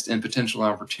being missed and potential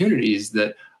opportunities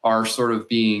that are sort of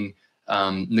being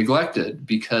neglected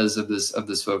because of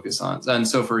this focus on. And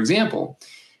so, for example,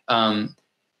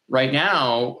 right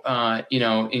now,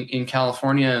 in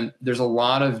California, there's a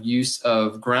lot of use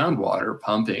of groundwater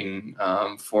pumping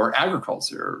for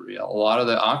agriculture. A lot of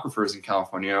the aquifers in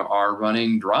California are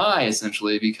running dry,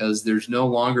 essentially, because there's no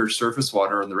longer surface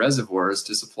water in the reservoirs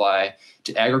to supply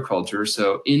to agriculture.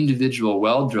 So individual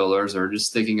well drillers are just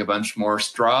sticking a bunch more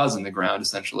straws in the ground,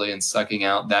 essentially, and sucking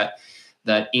out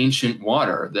that ancient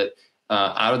water that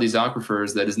out of these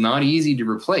aquifers that is not easy to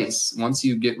replace. Once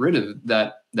you get rid of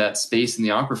that space in the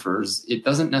aquifers, it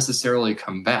doesn't necessarily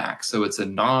come back. So it's a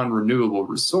non-renewable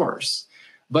resource.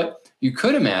 But you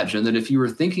could imagine that if you were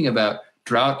thinking about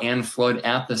drought and flood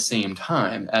at the same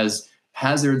time as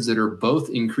hazards that are both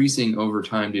increasing over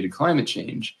time due to climate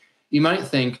change, you might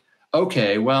think,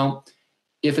 okay, well,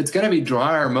 if it's going to be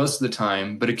drier most of the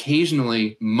time, but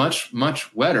occasionally much,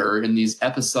 much wetter in these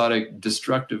episodic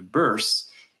destructive bursts,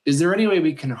 is there any way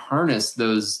we can harness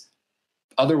those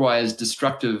otherwise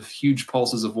destructive huge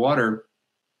pulses of water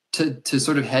to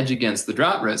sort of hedge against the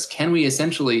drought risk? Can we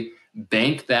essentially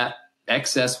bank that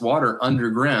excess water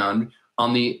underground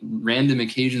on the random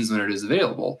occasions when it is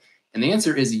available? And the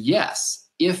answer is yes,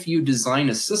 if you design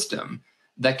a system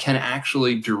that can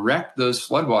actually direct those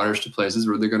floodwaters to places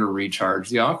where they're going to recharge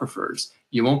the aquifers.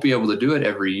 You won't be able to do it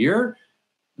every year,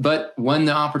 but when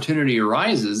the opportunity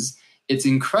arises, it's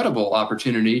an incredible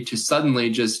opportunity to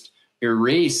suddenly just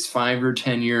erase 5 or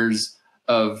 10 years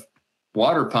of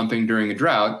water pumping during a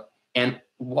drought. And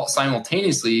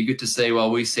simultaneously, you get to say,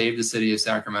 well, we saved the city of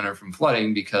Sacramento from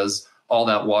flooding because all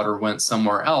that water went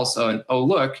somewhere else. Oh,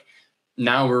 look,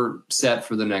 now we're set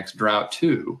for the next drought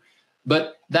too.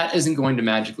 But that isn't going to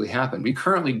magically happen. We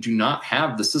currently do not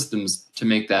have the systems to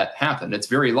make that happen. It's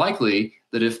very likely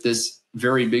that if this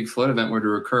very big flood event were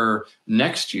to occur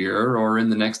next year or in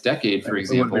the next decade, for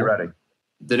example,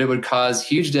 that it would cause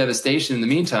huge devastation in the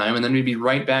meantime, and then we'd be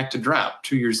right back to drought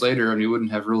 2 years later, and we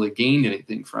wouldn't have really gained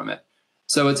anything from it.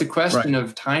 So it's a question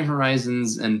of time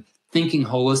horizons and thinking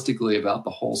holistically about the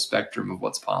whole spectrum of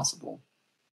what's possible.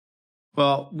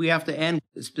 Well, we have to end.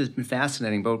 It's been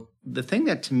fascinating, but the thing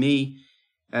that to me,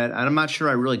 and I'm not sure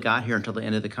I really got here until the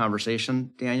end of the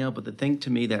conversation, Daniel, but the thing to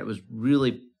me that was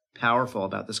really powerful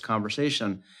about this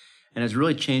conversation and has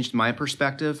really changed my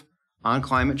perspective on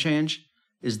climate change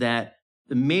is that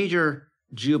the major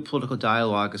geopolitical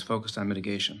dialogue is focused on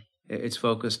mitigation. It's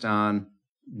focused on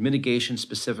mitigation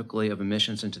specifically of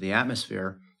emissions into the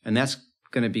atmosphere, and that's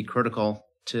going to be critical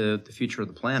to the future of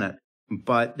the planet.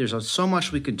 But there's so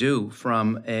much we could do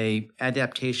from a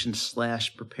adaptation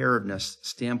 / preparedness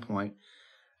standpoint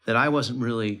that I wasn't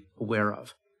really aware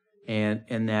of. And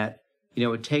that,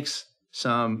 it takes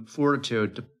some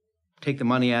fortitude to take the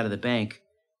money out of the bank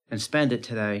and spend it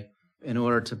today in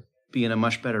order to be in a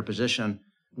much better position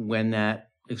when that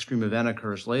extreme event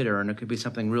occurs later. And it could be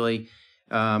something really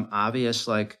obvious,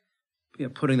 like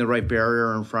putting the right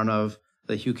barrier in front of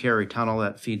the Hugh Carey tunnel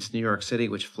that feeds New York City,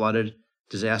 which flooded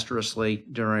disastrously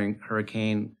during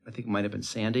Hurricane, I think it might have been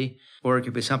Sandy. Or it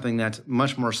could be something that's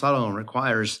much more subtle and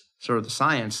requires sort of the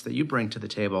science that you bring to the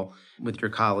table with your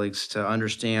colleagues to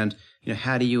understand,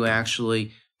 how do you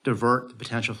actually divert the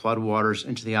potential floodwaters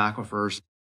into the aquifers.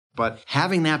 But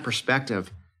having that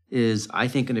perspective is, I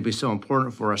think, going to be so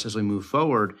important for us as we move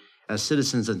forward as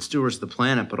citizens and stewards of the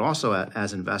planet, but also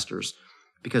as investors.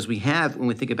 Because when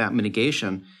we think about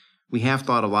mitigation, we have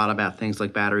thought a lot about things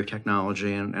like battery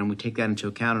technology, and we take that into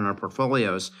account in our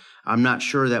portfolios. I'm not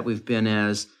sure that we've been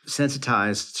as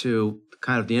sensitized to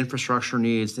kind of the infrastructure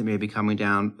needs that may be coming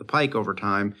down the pike over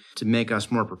time to make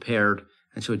us more prepared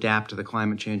and to adapt to the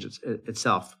climate change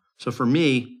itself. So for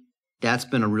me, that's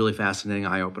been a really fascinating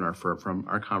eye-opener from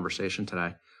our conversation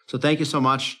today. So thank you so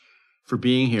much for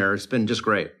being here. It's been just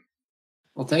great.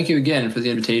 Well, thank you again for the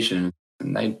invitation.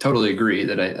 And I totally agree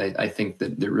that I think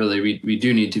that really we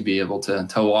do need to be able to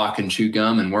walk and chew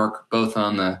gum and work both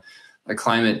on the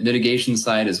climate mitigation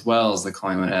side as well as the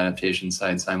climate adaptation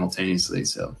side simultaneously.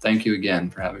 So thank you again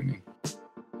for having me.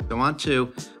 I want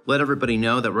to let everybody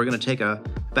know that we're going to take about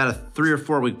a 3 or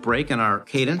 4 week break in our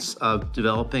cadence of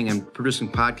developing and producing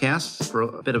podcasts for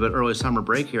a bit of an early summer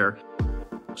break here.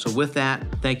 So with that,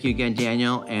 thank you again,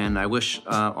 Daniel, and I wish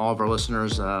all of our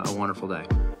listeners a wonderful day.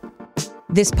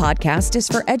 This podcast is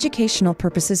for educational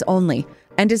purposes only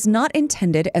and is not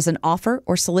intended as an offer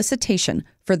or solicitation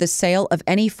for the sale of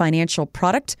any financial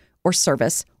product or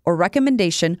service or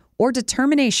recommendation or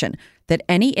determination that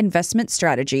any investment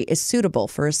strategy is suitable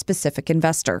for a specific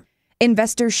investor.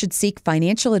 Investors should seek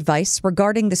financial advice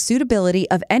regarding the suitability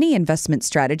of any investment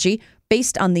strategy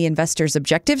based on the investor's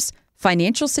objectives,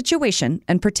 financial situation,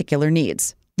 and particular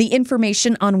needs. The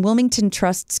information on Wilmington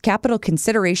Trust's capital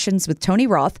considerations with Tony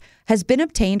Roth has been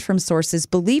obtained from sources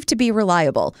believed to be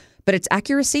reliable, but its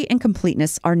accuracy and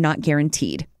completeness are not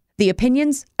guaranteed. The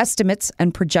opinions, estimates,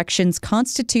 and projections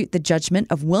constitute the judgment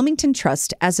of Wilmington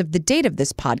Trust as of the date of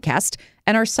this podcast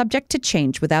and are subject to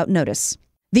change without notice.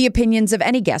 The opinions of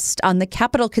any guest on the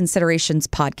Capital Considerations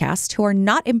podcast who are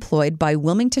not employed by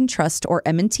Wilmington Trust or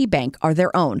M&T Bank are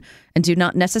their own and do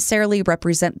not necessarily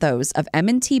represent those of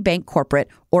M&T Bank Corporate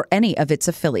or any of its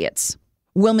affiliates.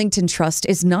 Wilmington Trust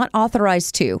is not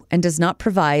authorized to and does not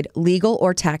provide legal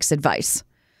or tax advice.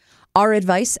 Our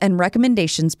advice and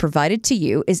recommendations provided to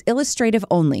you is illustrative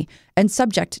only and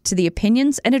subject to the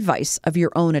opinions and advice of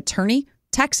your own attorney,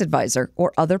 tax advisor,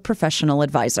 or other professional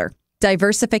advisor.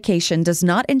 Diversification does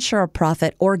not ensure a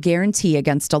profit or guarantee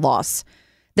against a loss.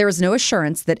 There is no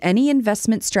assurance that any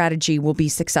investment strategy will be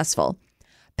successful.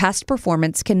 Past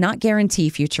performance cannot guarantee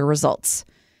future results.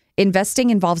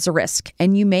 Investing involves a risk,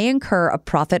 and you may incur a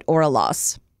profit or a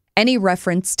loss. Any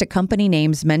reference to company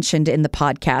names mentioned in the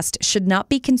podcast should not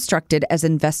be construed as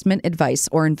investment advice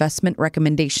or investment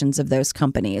recommendations of those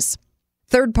companies.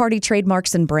 Third-party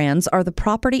trademarks and brands are the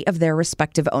property of their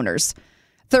respective owners.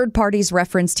 Third parties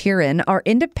referenced herein are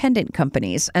independent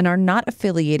companies and are not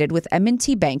affiliated with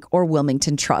M&T Bank or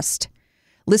Wilmington Trust.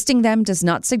 Listing them does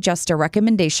not suggest a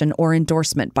recommendation or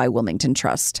endorsement by Wilmington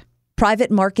Trust.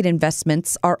 Private market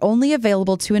investments are only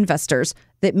available to investors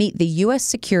that meet the U.S.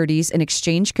 Securities and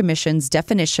Exchange Commission's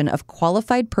definition of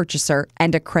qualified purchaser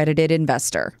and accredited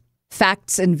investor.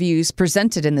 Facts and views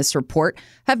presented in this report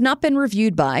have not been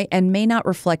reviewed by and may not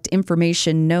reflect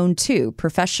information known to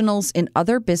professionals in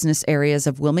other business areas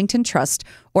of Wilmington Trust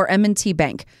or M&T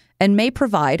Bank and may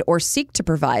provide or seek to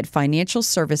provide financial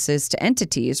services to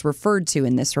entities referred to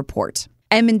in this report.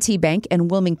 M&T Bank and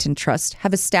Wilmington Trust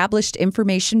have established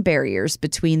information barriers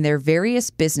between their various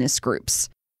business groups.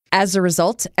 As a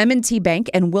result, M&T Bank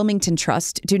and Wilmington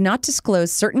Trust do not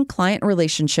disclose certain client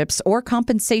relationships or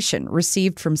compensation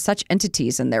received from such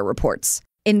entities in their reports.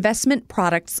 Investment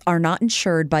products are not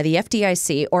insured by the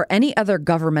FDIC or any other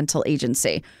governmental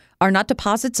agency, are not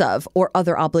deposits of or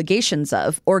other obligations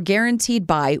of or guaranteed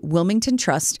by Wilmington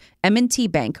Trust, M&T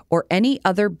Bank, or any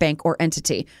other bank or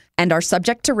entity, and are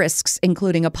subject to risks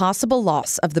including a possible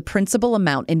loss of the principal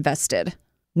amount invested.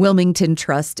 Wilmington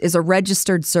Trust is a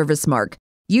registered service mark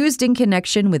used in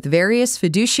connection with various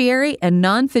fiduciary and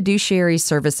non-fiduciary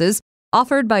services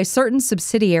offered by certain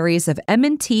subsidiaries of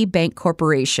M&T Bank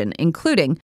Corporation,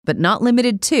 including, but not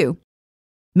limited to,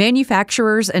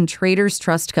 Manufacturers and Traders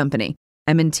Trust Company,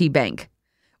 M&T Bank,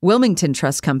 Wilmington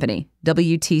Trust Company,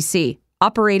 WTC,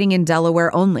 operating in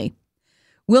Delaware only,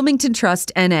 Wilmington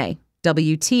Trust N.A.,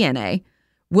 WTNA,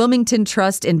 Wilmington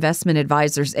Trust Investment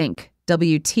Advisors, Inc.,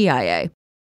 WTIA,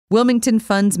 Wilmington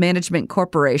Funds Management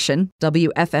Corporation,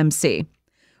 WFMC,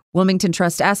 Wilmington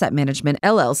Trust Asset Management,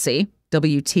 LLC,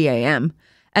 WTAM,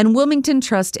 and Wilmington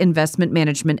Trust Investment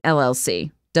Management,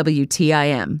 LLC,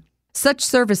 WTIM. Such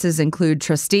services include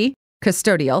trustee,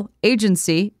 custodial,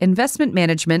 agency, investment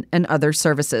management, and other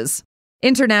services.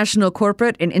 International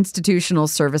corporate and institutional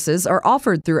services are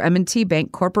offered through M&T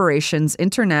Bank Corporation's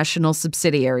international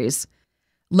subsidiaries.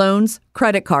 Loans,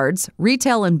 credit cards,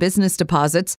 retail and business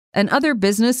deposits, and other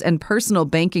business and personal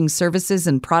banking services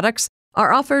and products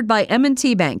are offered by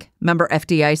M&T Bank, member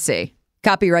FDIC.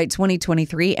 Copyright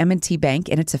 2023 M&T Bank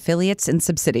and its affiliates and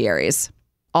subsidiaries.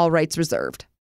 All rights reserved.